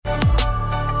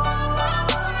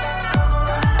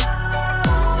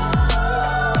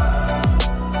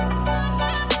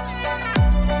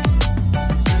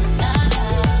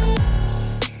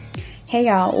Hey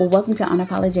y'all, well, welcome to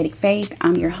Unapologetic Faith.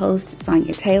 I'm your host,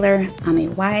 Sonia Taylor. I'm a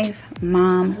wife,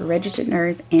 mom, registered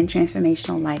nurse, and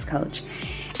transformational life coach.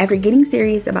 After getting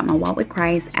serious about my walk with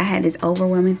Christ, I had this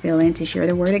overwhelming feeling to share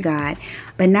the Word of God,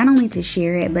 but not only to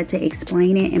share it, but to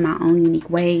explain it in my own unique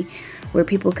way where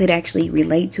people could actually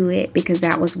relate to it, because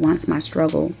that was once my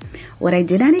struggle. What I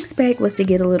did not expect was to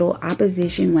get a little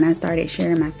opposition when I started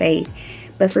sharing my faith.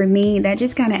 But for me, that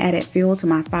just kind of added fuel to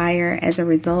my fire. As a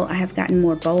result, I have gotten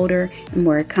more bolder and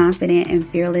more confident and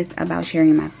fearless about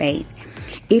sharing my faith.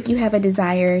 If you have a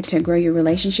desire to grow your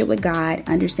relationship with God,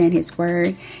 understand His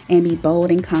Word, and be bold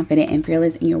and confident and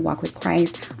fearless in your walk with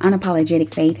Christ,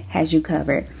 Unapologetic Faith has you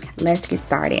covered. Let's get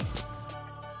started.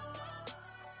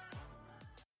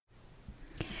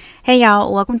 Hey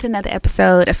y'all, welcome to another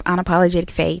episode of Unapologetic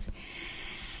Faith.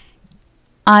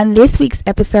 On this week's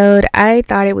episode, I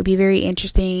thought it would be very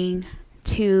interesting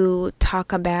to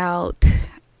talk about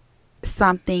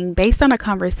something based on a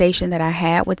conversation that I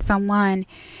had with someone.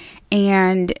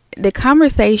 And the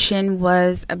conversation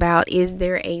was about, is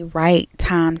there a right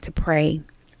time to pray?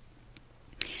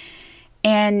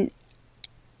 And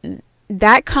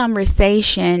that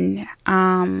conversation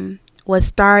was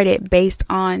started based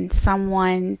on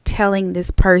someone telling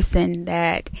this person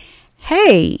that,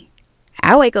 hey,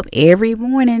 I wake up every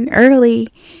morning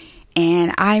early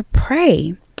and I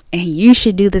pray, and you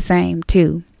should do the same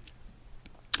too.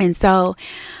 And so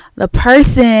the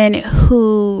person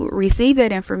who received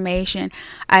that information,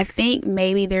 I think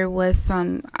maybe there was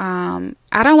some, I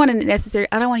don't want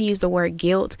to use the word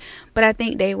guilt, but I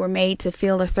think they were made to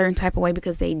feel a certain type of way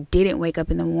because they didn't wake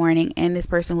up in the morning. And this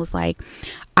person was like,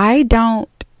 I don't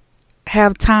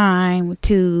have time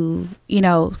to,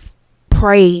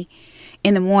 pray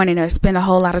in the morning or spend a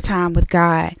whole lot of time with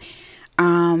God.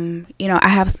 I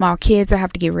have small kids. I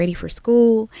have to get ready for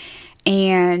school,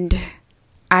 and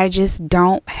I just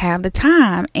don't have the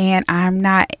time, and I'm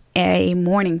not a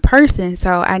morning person,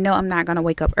 so I know I'm not going to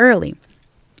wake up early.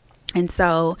 And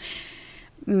so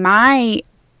my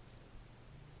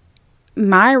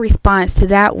response to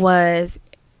that was,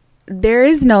 there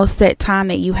is no set time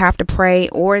that you have to pray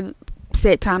or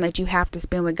set time that you have to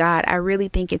spend with God. I really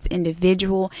think it's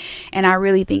individual, and I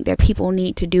really think that people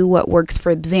need to do what works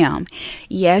for them.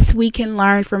 Yes, we can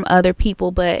learn from other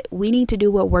people, but we need to do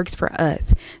what works for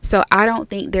us. So I don't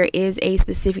think there is a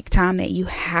specific time that you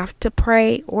have to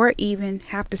pray or even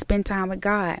have to spend time with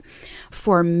God.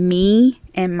 For me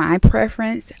and my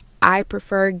preference, I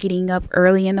prefer getting up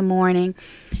early in the morning,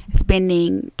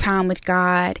 spending time with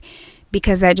God,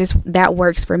 because that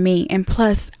works for me. And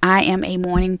plus, I am a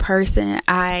morning person.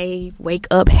 I wake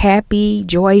up happy,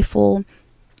 joyful.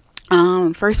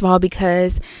 First of all,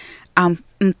 because I'm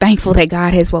thankful that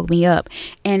God has woke me up.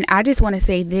 And I just want to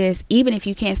say this, even if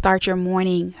you can't start your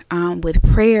morning with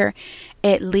prayer,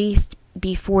 at least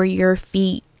before your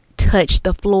feet touch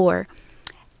the floor,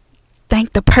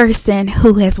 thank the person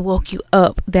who has woke you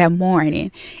up that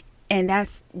morning. And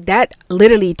that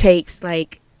literally takes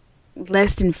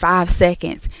less than 5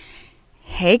 seconds.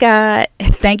 Hey God,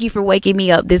 thank you for waking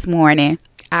me up this morning.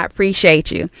 I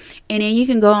appreciate you. And then you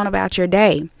can go on about your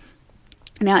day.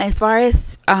 Now, as far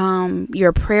as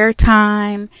your prayer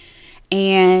time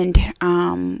and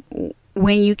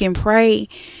when you can pray,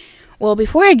 well,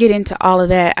 before I get into all of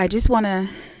that, I just want to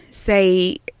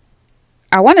say,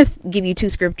 I want to give you two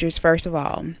scriptures first of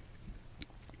all.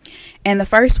 And the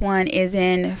first one is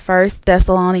in 1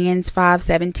 Thessalonians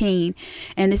 5:17.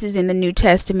 And this is in the New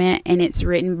Testament, and it's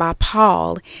written by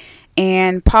Paul.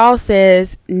 And Paul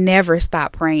says, never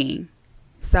stop praying.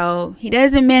 So he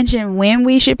doesn't mention when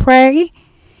we should pray,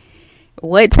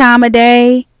 what time of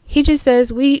day. He just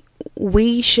says we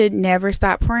should never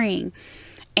stop praying.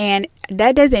 And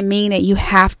that doesn't mean that you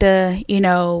have to,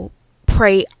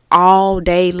 pray all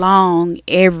day long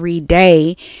every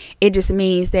day. It just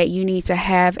means that you need to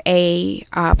have a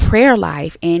prayer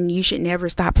life, and you should never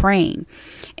stop praying.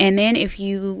 And then if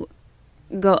you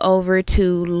go over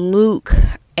to Luke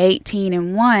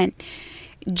 18:1,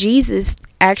 Jesus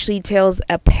actually tells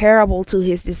a parable to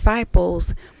his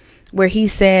disciples where he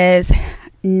says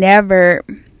that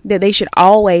they should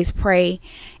always pray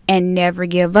and never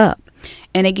give up.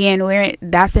 And again,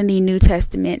 that's in the New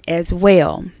Testament as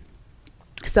well.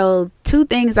 So 2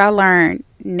 things I learned: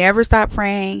 never stop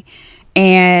praying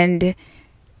and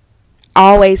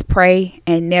always pray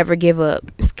and never give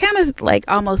up. It's kind of like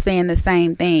almost saying the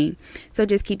same thing. So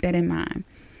just keep that in mind.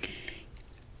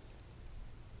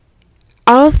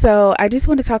 Also, I just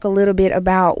want to talk a little bit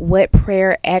about what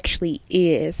prayer actually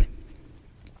is.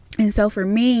 And so for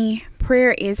me,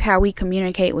 prayer is how we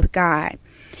communicate with God.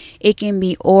 It can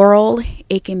be oral,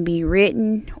 it can be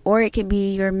written, or it can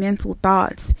be your mental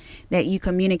thoughts that you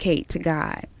communicate to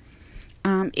God.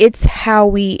 It's how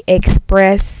we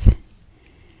express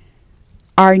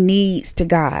our needs to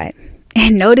God.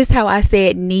 And notice how I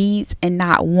said needs and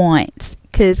not wants,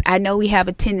 because I know we have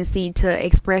a tendency to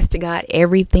express to God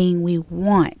everything we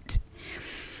want.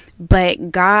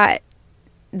 But God,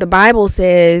 the Bible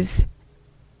says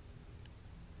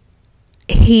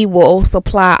He will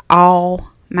supply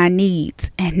all my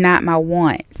needs and not my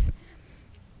wants.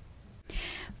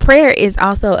 Prayer is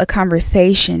also a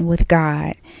conversation with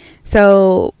God.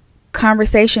 So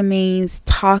conversation means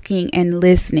talking and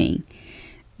listening.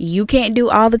 You can't do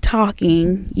all the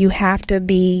talking. You have to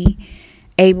be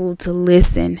able to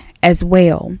listen as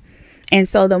well. And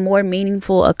so the more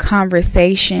meaningful a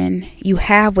conversation you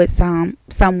have with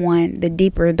someone, the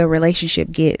deeper the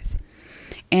relationship gets.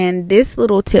 And this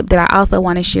little tip that I also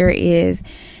want to share is,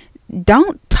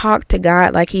 don't talk to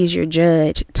God like He's your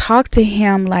judge. Talk to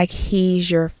Him like He's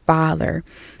your Father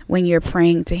when you're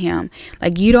praying to Him.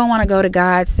 Like, you don't want to go to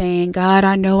God saying, God,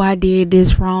 I know I did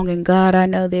this wrong, and God, I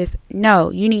know this. No,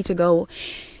 you need to go.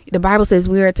 The Bible says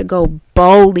we are to go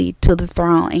boldly to the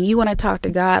throne, and you want to talk to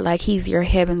God like He's your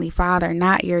heavenly Father,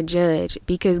 not your judge,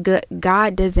 because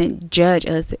God doesn't judge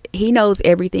us. He knows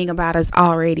everything about us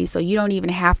already. So you don't even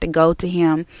have to go to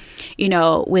Him,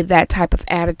 with that type of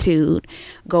attitude.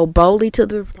 Go boldly to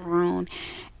the throne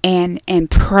and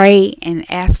pray and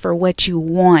ask for what you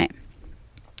want.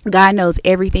 God knows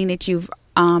everything that you've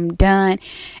done,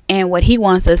 and what He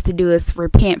wants us to do is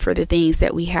repent for the things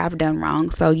that we have done wrong.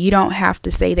 So you don't have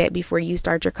to say that before you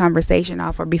start your conversation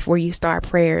off, or before you start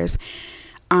prayers.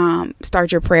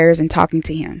 Start your prayers and talking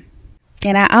to Him.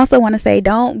 And I also want to say,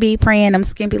 don't be praying them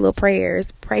skimpy little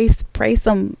prayers. Pray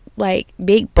some like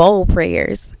big bold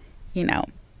prayers,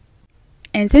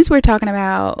 And since we're talking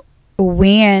about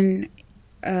when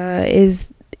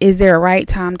is there a right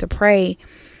time to pray,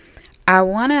 I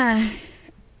want to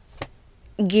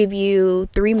give you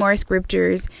 3 more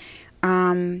scriptures,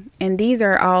 and these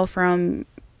are all from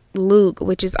Luke,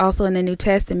 which is also in the New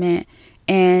Testament,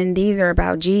 and these are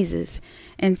about Jesus.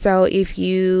 And so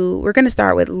we're going to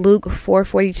start with Luke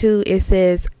 4:42. It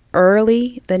says,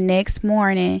 early the next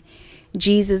morning,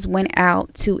 Jesus went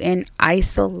out to an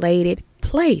isolated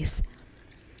place.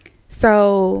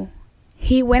 So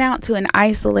He went out to an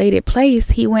isolated place.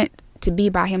 He went to be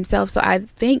by Himself. So I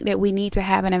think that we need to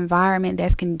have an environment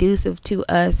that's conducive to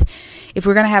us. If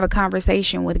we're going to have a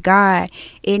conversation with God,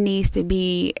 it needs to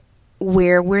be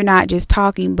where we're not just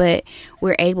talking, but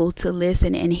we're able to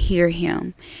listen and hear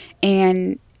Him.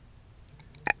 And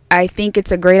I think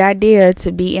it's a great idea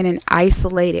to be in an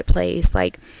isolated place.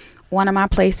 Like, one of my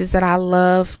places that I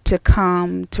love to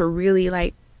come to, really,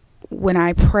 like, when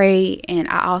I pray and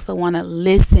I also want to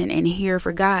listen and hear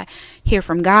from God,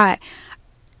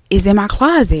 is in my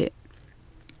closet.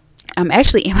 I'm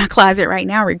actually in my closet right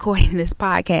now recording this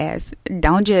podcast.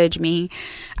 Don't judge me.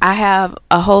 I have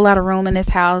a whole lot of room in this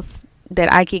house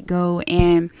that I could go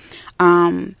and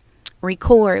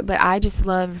record, but I just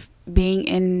love being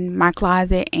in my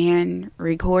closet and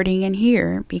recording in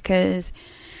here, because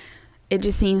it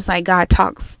just seems like God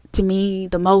talks to me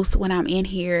the most when I'm in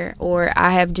here, or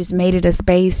I have just made it a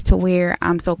space to where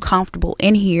I'm so comfortable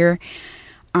in here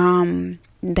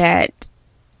that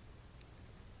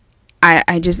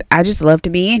I just love to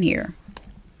be in here.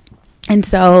 And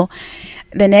so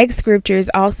the next scripture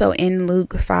is also in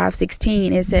Luke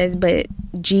 5:16. It says, but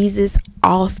Jesus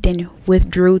often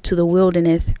withdrew to the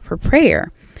wilderness for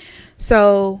prayer.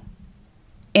 So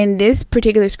in this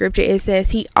particular scripture, it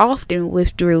says He often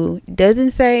withdrew. It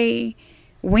doesn't say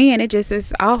when, it just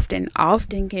says often.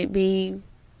 Often could be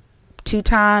 2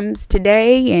 times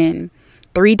today and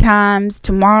 3 times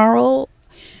tomorrow.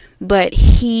 But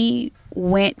He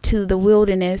went to the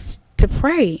wilderness to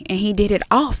pray, and He did it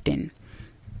often.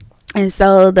 And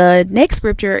so the next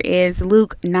scripture is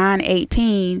Luke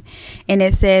 9:18, and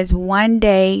it says, one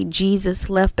day Jesus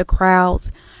left the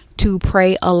crowds to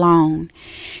pray alone.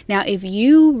 Now, if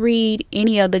you read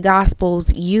any of the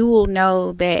Gospels, you will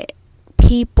know that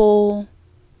people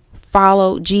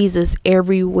followed Jesus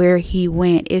everywhere He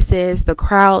went. It says the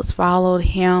crowds followed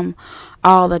Him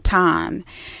all the time.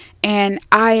 And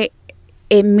I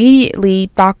immediately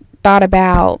thought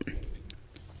about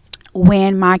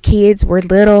when my kids were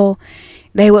little.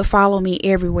 They would follow me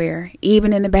everywhere,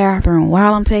 even in the bathroom,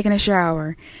 while I'm taking a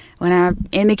shower, when I'm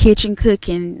in the kitchen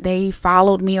cooking. They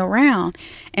followed me around.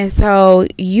 And so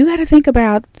you got to think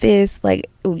about this, like,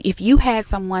 if you had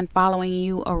someone following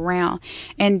you around,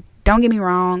 and Don't get me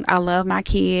wrong, I love my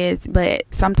kids, but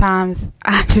sometimes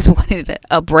I just wanted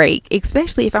a break,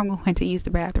 especially if I'm going to use the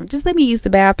bathroom. Just let me use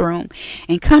the bathroom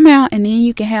and come out, and then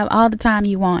you can have all the time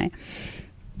you want.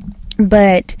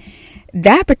 But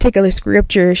that particular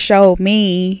scripture showed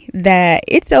me that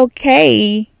it's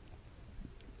okay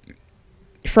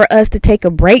for us to take a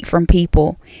break from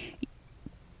people.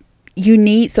 You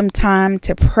need some time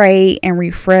to pray and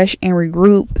refresh and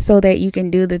regroup so that you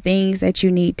can do the things that you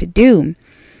need to do.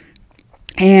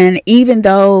 And even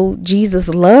though Jesus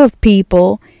loved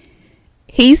people,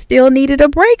 he still needed a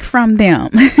break from them.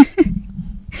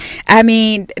 I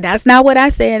mean, that's not what I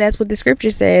said. That's what the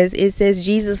scripture says. It says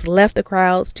Jesus left the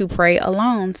crowds to pray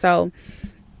alone. So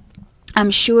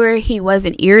I'm sure he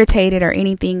wasn't irritated or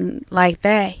anything like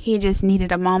that. He just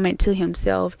needed a moment to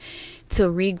himself to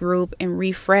regroup and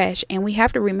refresh. And we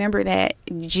have to remember that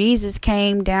Jesus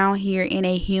came down here in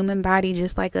a human body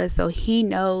just like us. So he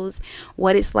knows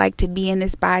what it's like to be in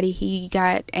this body. He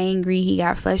got angry. He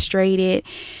got frustrated.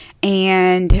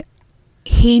 And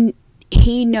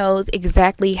he knows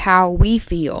exactly how we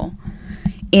feel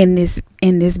in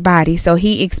this body. So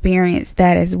he experienced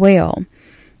that as well.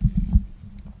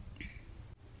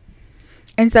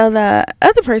 And so the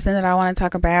other person that I want to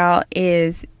talk about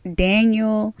is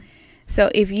Daniel. So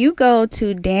if you go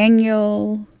to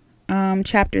Daniel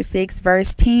chapter 6,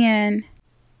 verse 10,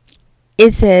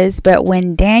 it says, "But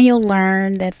when Daniel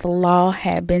learned that the law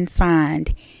had been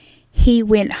signed, he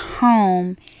went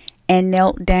home and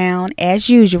knelt down as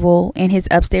usual in his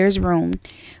upstairs room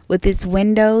with its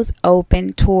windows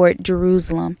open toward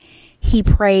Jerusalem. He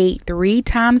prayed 3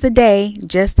 times a day,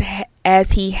 just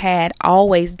as he had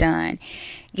always done,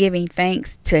 giving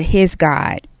thanks to his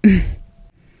God."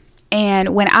 And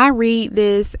when I read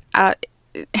this,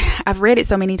 I've read it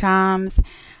so many times,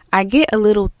 I get a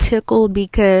little tickled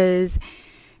because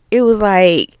it was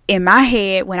like in my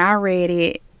head when I read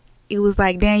it, it was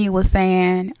like Daniel was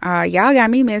saying, y'all got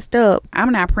me messed up.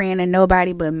 I'm not praying to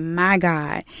nobody but my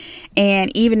God.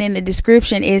 And even in the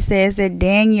description, it says that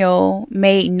Daniel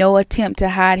made no attempt to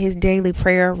hide his daily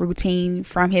prayer routine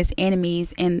from his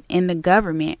enemies in the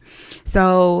government.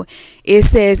 So it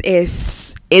says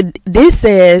this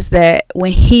says that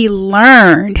when he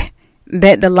learned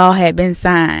that the law had been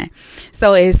signed.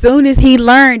 So as soon as he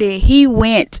learned it, he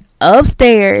went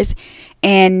upstairs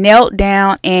and knelt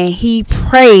down and he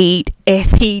prayed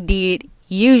as he did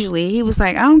usually. He was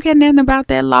like, I don't care nothing about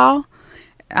that law.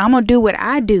 I'm going to do what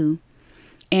I do.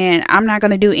 And I'm not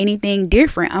going to do anything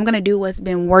different. I'm going to do what's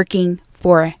been working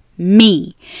for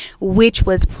me, which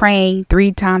was praying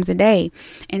 3 times a day.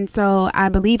 And so I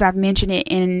believe I've mentioned it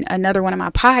in another one of my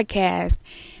podcasts.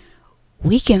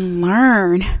 We can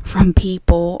learn from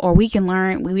people, or we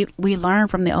learn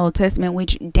from the Old Testament,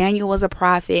 which Daniel was a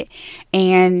prophet,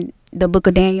 and the book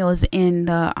of Daniel is in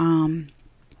the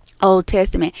Old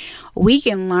Testament. We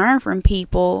can learn from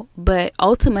people, but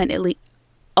ultimately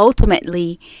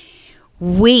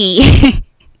we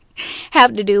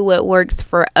have to do what works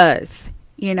for us,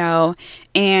 you know.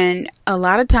 And a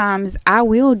lot of times I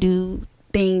will do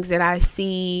things that I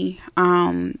see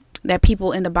that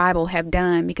people in the Bible have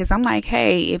done, because I'm like,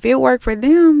 hey, if it worked for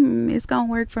them, it's gonna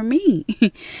work for me.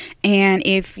 And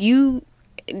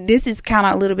this is kind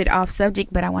of a little bit off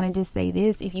subject, but I want to just say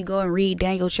this. If you go and read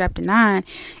Daniel chapter 9,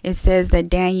 it says that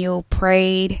Daniel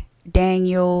prayed,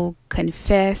 Daniel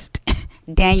confessed,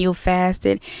 Daniel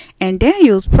fasted, and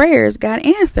Daniel's prayers got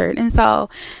answered. And so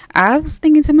I was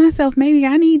thinking to myself, maybe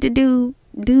I need to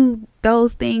do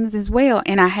those things as well.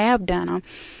 And I have done them.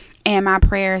 And my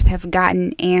prayers have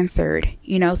gotten answered.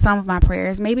 You know, some of my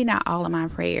prayers, maybe not all of my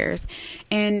prayers.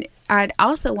 And I'd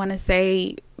also want to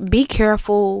say, be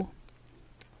careful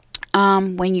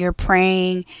when you're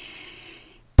praying.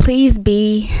 Please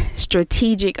be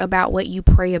strategic about what you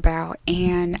pray about.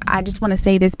 And I just want to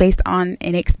say this based on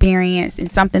an experience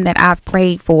and something that I've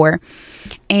prayed for.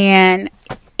 And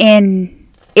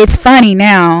it's funny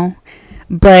now,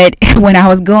 but when I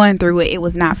was going through it, it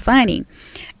was not funny.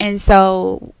 And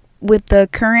so with the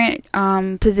current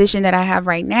position that I have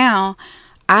right now,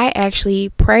 I actually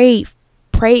prayed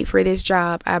for this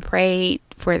job. I prayed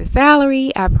for the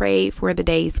salary. I prayed for the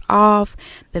days off,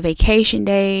 the vacation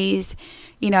days,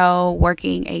 you know,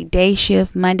 working a day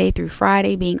shift Monday through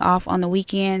Friday, being off on the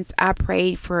weekends. I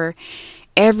prayed for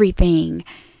everything,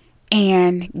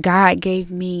 and God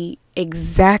gave me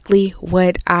exactly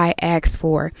what I asked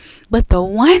for. But the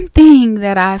one thing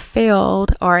that I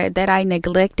failed, or that I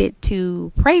neglected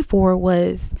to pray for,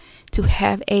 was to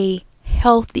have a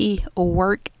healthy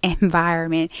work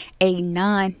environment, a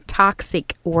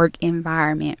non-toxic work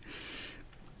environment.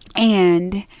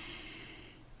 And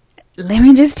let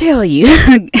me just tell you,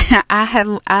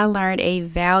 I learned a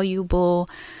valuable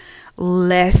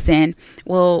lesson.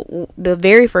 Well, the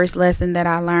very first lesson that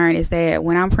I learned is that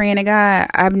when I'm praying to God,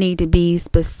 I need to be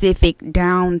specific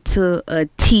down to a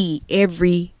T,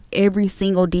 every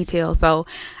single detail. So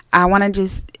I want to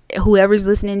just, whoever's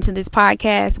listening to this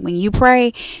podcast, when you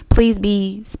pray, please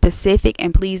be specific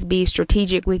and please be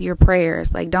strategic with your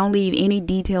prayers. Like, don't leave any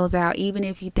details out, even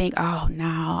if you think, oh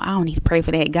no, I don't need to pray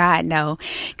for that. God, no.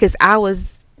 Because I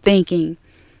was thinking,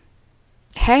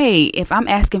 hey, if I'm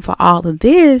asking for all of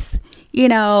this,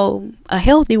 a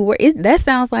healthy work, that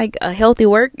sounds like a healthy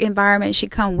work environment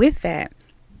should come with that.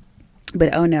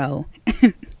 But oh no.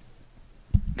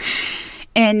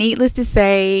 And needless to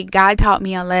say, God taught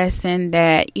me a lesson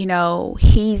that,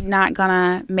 He's not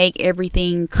gonna make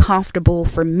everything comfortable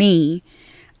for me.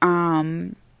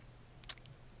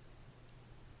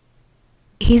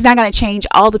 He's not gonna change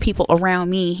all the people around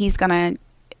me.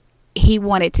 He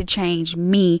wanted to change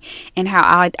me and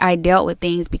how I dealt with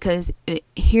things, because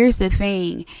here's the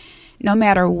thing. No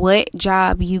matter what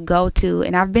job you go to,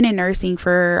 and I've been in nursing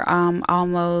for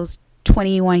almost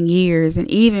 21 years, and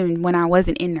even when I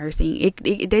wasn't in nursing, it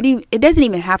doesn't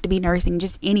even have to be nursing,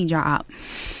 just any job.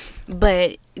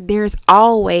 But there's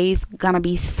always gonna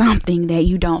be something that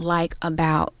you don't like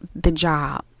about a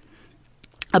job.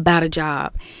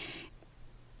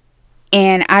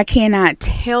 And I cannot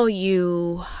tell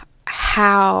you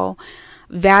how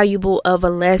valuable of a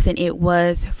lesson it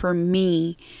was for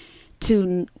me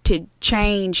to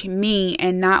change me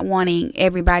and not wanting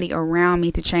everybody around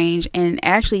me to change. And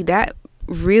actually that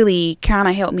really kind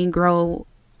of helped me grow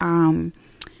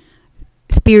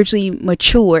spiritually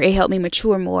mature. It helped me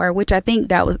mature more, which I think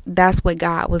that's what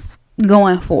God was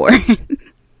going for.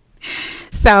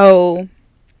 So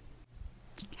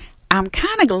I'm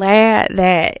kind of glad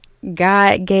that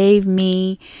God gave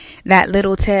me that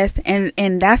little test.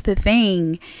 And that's the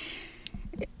thing.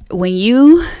 When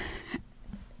you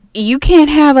can't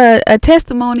have a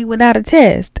testimony without a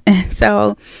test.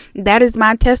 So that is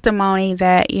my testimony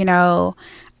that,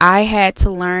 I had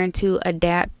to learn to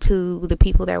adapt to the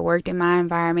people that worked in my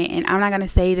environment. And I'm not going to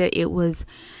say that it was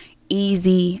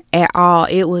easy at all.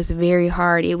 It was very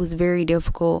hard. It was very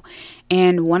difficult.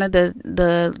 And one of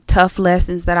the tough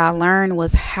lessons that I learned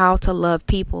was how to love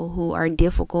people who are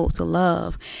difficult to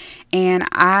love. And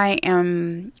I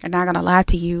am not going to lie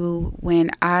to you,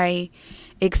 when I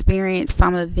experienced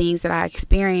some of the things that I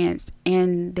experienced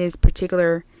in this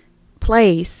particular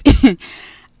place,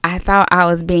 I thought I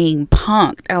was being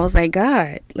punked. I was like,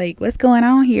 God, like, what's going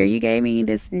on here? You gave me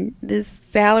this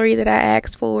salary that I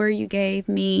asked for. You gave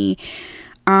me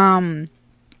the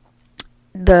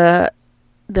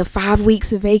 5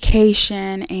 weeks of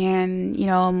vacation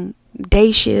and,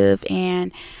 day shift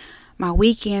and my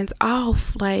weekends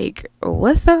off. Like,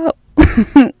 what's up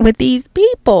with these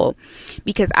people?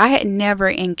 Because I had never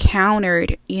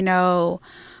encountered,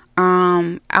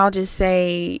 I'll just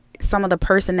say some of the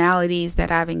personalities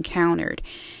that I've encountered.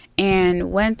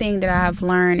 And one thing that I've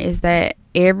learned is that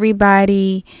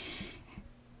everybody,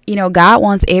 God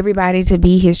wants everybody to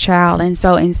be His child. And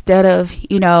so instead of,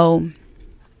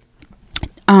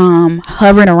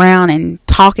 hovering around and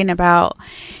talking about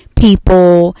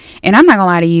people, and I'm not gonna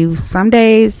lie to you, some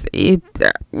days it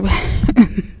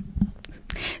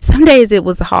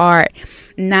was hard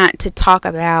not to talk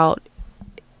about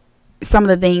some of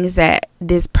the things that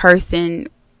this person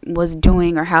was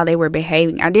doing or how they were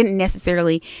behaving. I didn't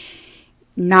necessarily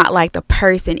not like the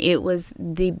person. It was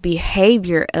the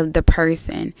behavior of the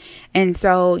person. And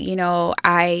so,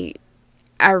 I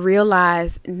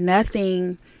realized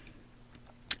nothing,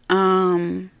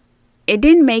 it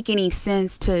didn't make any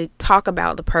sense to talk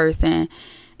about the person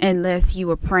unless you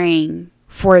were praying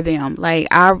for them. Like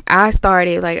I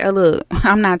started like, oh, look,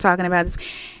 I'm not talking about this.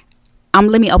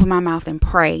 Let me open my mouth and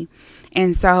pray.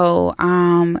 And so,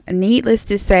 needless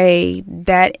to say,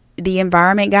 that the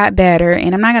environment got better,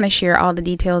 and I'm not going to share all the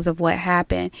details of what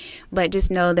happened, but just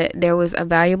know that there was a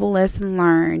valuable lesson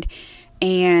learned.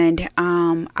 And,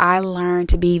 I learned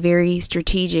to be very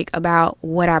strategic about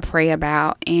what I pray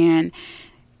about. And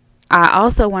I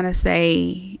also want to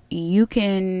say,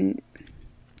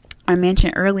 I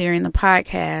mentioned earlier in the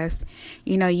podcast,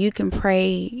 you can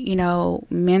pray,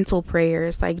 mental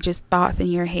prayers, like just thoughts in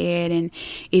your head. And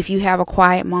if you have a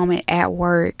quiet moment at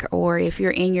work, or if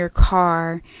you're in your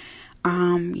car,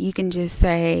 you can just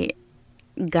say,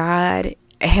 God,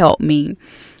 help me.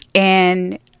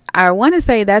 And I want to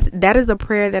say that is a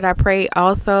prayer that I pray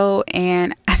also.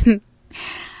 And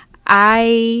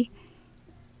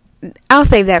I'll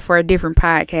save that for a different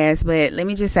podcast. But let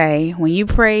me just say, when you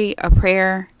pray a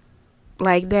prayer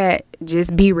like that,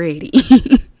 just be ready.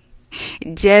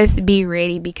 Just be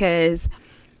ready, because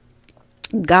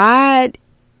God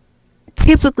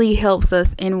typically helps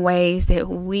us in ways that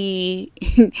we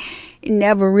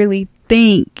never really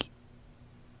think,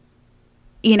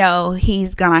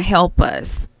 he's gonna help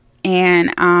us.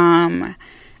 And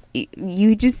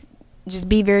you just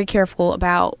be very careful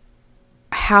about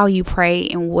how you pray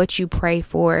and what you pray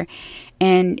for,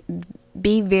 and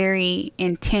be very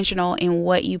intentional in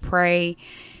what you pray.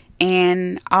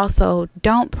 And also,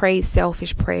 don't pray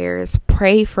selfish prayers.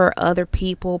 Pray for other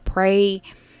people. Pray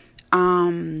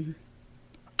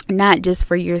not just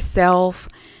for yourself.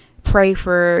 Pray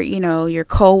for, your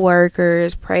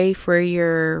co-workers. Pray for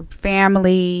your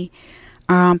family.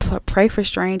 Pray for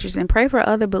strangers, and pray for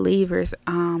other believers.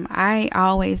 I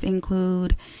always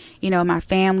include, my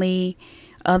family,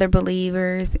 other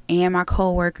believers, and my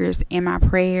co-workers in my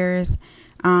prayers.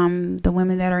 The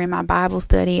women that are in my Bible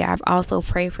study, I've also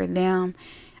prayed for them,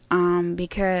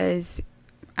 because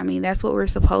that's what we're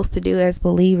supposed to do as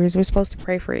believers. We're supposed to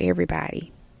pray for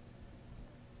everybody.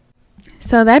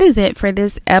 So that is it for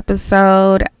this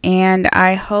episode, and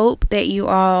I hope that you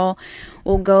all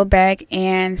will go back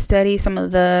and study some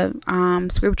of the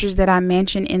scriptures that I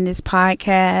mentioned in this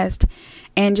podcast,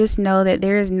 and just know that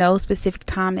there is no specific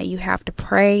time that you have to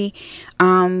pray.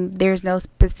 There's no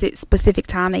specific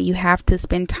time that you have to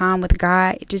spend time with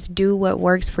God. Just do what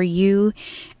works for you,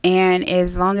 and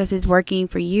as long as it's working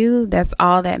for you, that's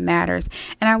all that matters.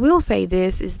 And I will say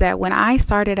this, is that when I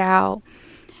started out,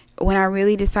 when I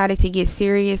really decided to get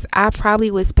serious, I probably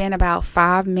would spend about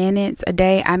 5 minutes a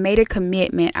day. I made a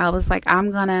commitment. I was like, I'm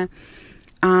gonna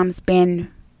spend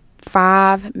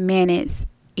 5 minutes,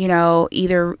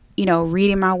 either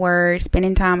reading my word,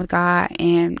 spending time with God,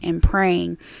 and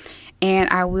praying. And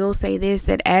I will say this,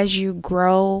 that as you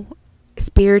grow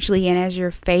spiritually, and as your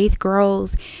faith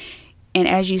grows, and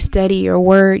as you study your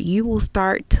word, you will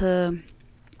start to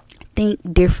think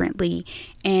differently,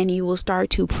 and you will start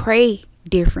to pray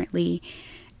differently.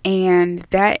 And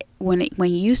that when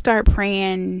you start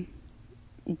praying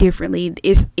differently,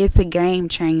 it's a game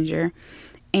changer.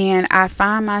 And I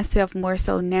find myself more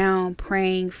so now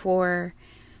praying for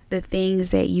the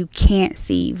things that you can't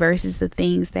see versus the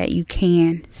things that you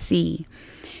can see.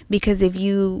 Because if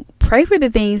you pray for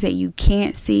the things that you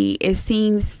can't see, it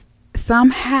seems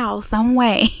somehow, some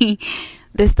way,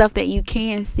 the stuff that you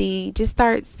can see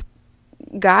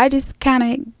God just kind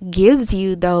of gives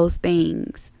you those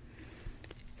things.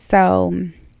 So,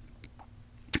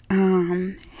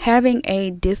 having a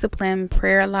disciplined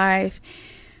prayer life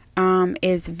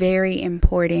is very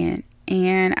important.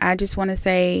 And I just want to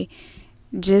say,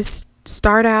 just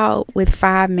start out with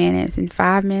 5 minutes, and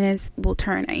 5 minutes will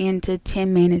turn into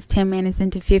 10 minutes, 10 minutes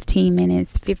into 15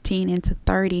 minutes, 15 into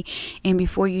 30. And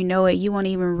before you know it, you won't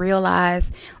even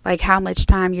realize like how much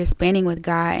time you're spending with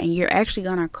God, and you're actually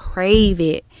going to crave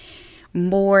it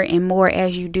more and more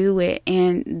as you do it.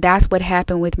 And that's what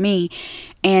happened with me.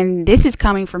 And this is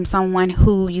coming from someone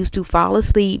who used to fall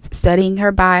asleep studying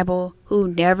her Bible, who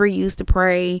never used to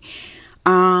pray.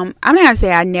 I'm not gonna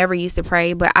say I never used to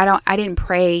pray, but I didn't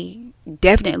pray,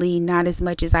 definitely not as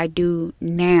much as I do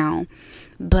now.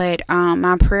 But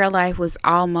my prayer life was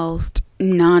almost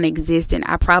non-existent.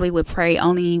 I probably would pray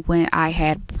only when I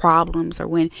had problems or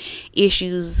when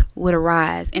issues would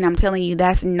arise. And I'm telling you,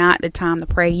 that's not the time to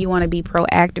pray. You want to be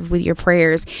proactive with your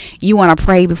prayers. You want to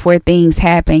pray before things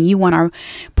happen. You want to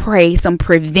pray some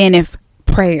preventive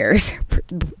prayers.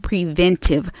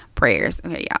 Preventive prayers.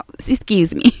 Okay, y'all,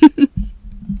 excuse me.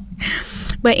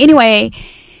 But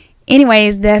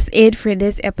anyways, that's it for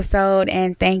this episode,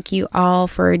 and thank you all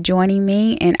for joining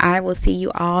me, and I will see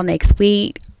you all next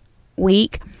week.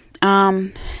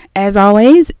 As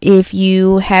always, if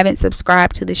you haven't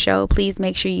subscribed to the show, please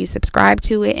make sure you subscribe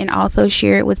to it, and also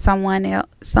share it with someone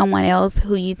else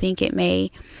who you think it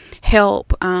may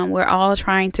help. We're all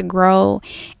trying to grow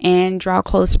and draw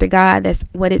closer to God. That's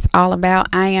what it's all about.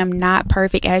 I am not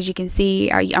perfect, as you can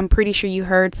see. I'm pretty sure you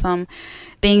heard some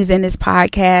things in this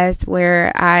podcast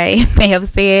where I may have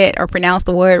said or pronounced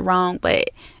the word wrong, but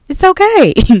it's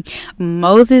okay.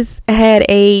 Moses had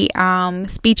a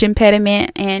speech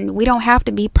impediment, and we don't have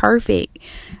to be perfect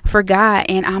for God.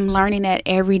 And I'm learning that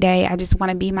every day. I just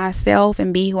want to be myself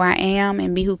and be who I am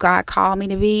and be who God called me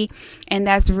to be. And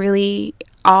that's really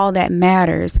all that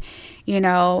matters.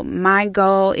 My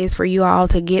goal is for you all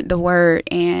to get the word.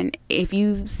 And if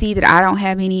you see that I don't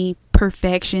have any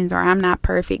perfections or I'm not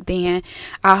perfect, then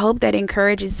I hope that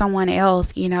encourages someone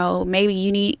else. Maybe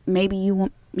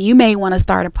you may want to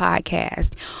start a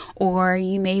podcast, or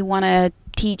you may want to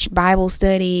teach Bible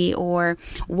study, or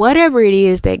whatever it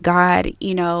is that God,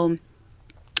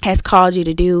 has called you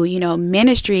to do. You know,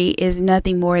 ministry is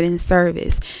nothing more than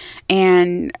service.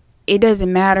 And it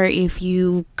doesn't matter if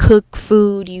you cook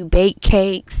food, you bake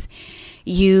cakes,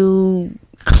 you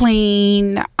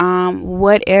clean,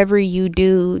 whatever you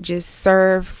do, just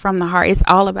serve from the heart. It's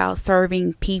all about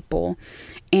serving people.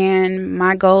 And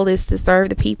my goal is to serve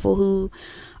the people who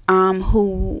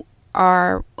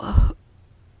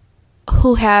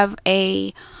have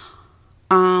a,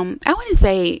 I wouldn't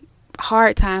say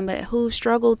hard time, but who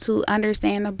struggle to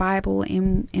understand the Bible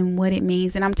and what it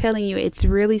means. And I'm telling you, it's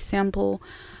really simple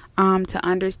to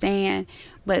understand,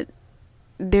 but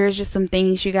there's just some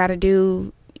things you got to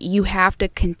do. You have to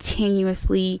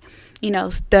continuously,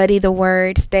 study the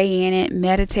word, stay in it,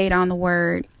 meditate on the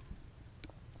word,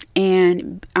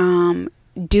 and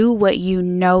do what you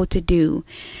know to do.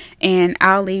 And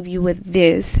I'll leave you with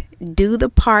this: do the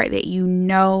part that you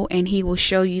know, and he will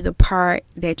show you the part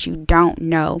that you don't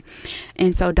know.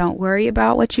 And so don't worry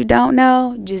about what you don't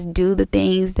know. Just do the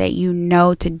things that you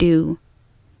know to do.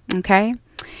 Okay?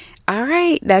 All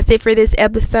right. That's it for this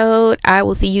episode. I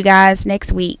will see you guys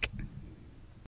next week.